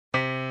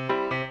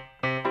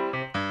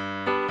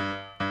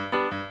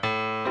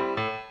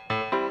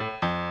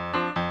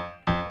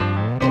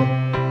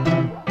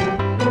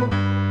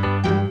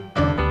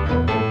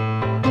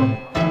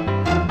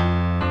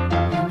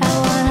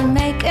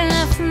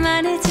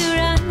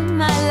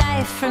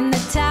life from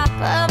the top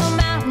of a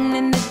mountain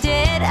in the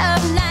dead of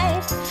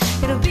night.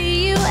 It'll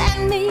be you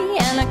and me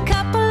and a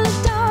couple of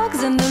dogs,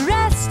 and the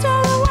rest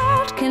of the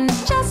world can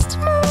just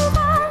move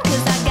on.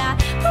 'Cause I got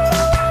what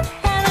I want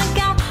and I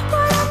got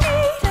what I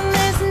need, and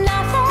there's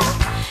nothing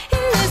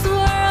in this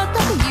world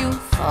but you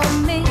for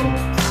me.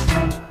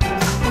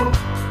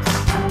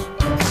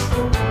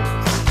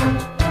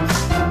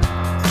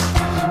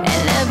 And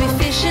there'll be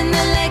fish in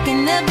the lake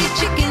and there'll be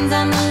chickens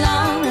on the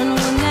lawn, and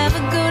we'll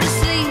never go to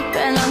sleep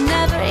and I'll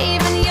never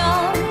even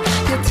yawn.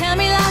 You'll tell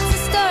me lots of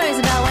stories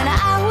about when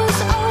I was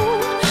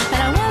old,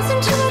 and I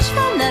wasn't too much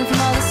fun then from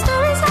all the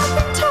stories I've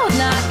been told.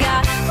 Now I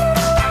got what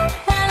I want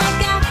and I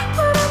got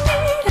what I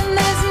need, and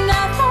there's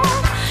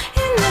nothing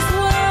in this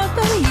world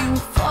but you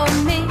for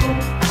me.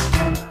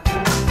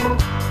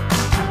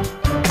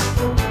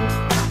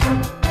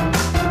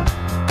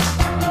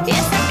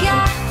 Yes, I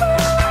got what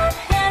I want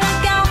and I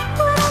got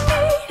what I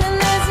need, and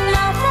there's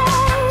nothing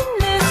in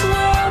this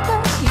world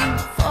but you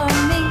for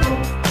me.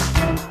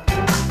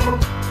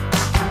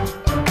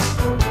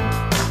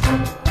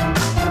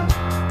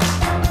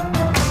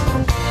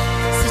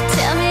 So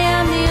tell me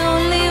I'm the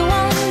only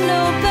one,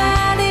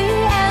 nobody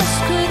else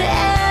could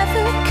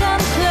ever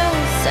come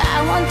close. I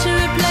want to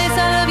replace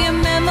all of your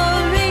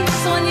memories.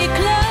 When you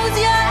close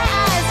your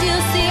eyes,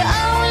 you'll see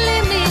only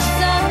me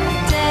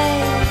someday.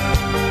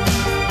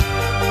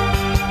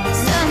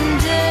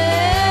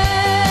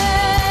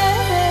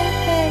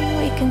 Someday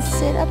we can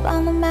sit up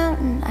on the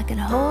mountain, I can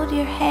hold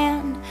your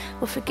hand.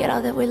 We'll forget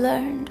all that we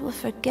learned, we'll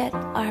forget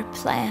our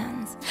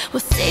plans.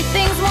 We'll see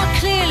things more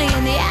clearly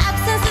in the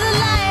absence of the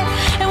light,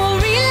 and we'll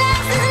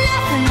realize there's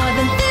nothing more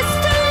than this.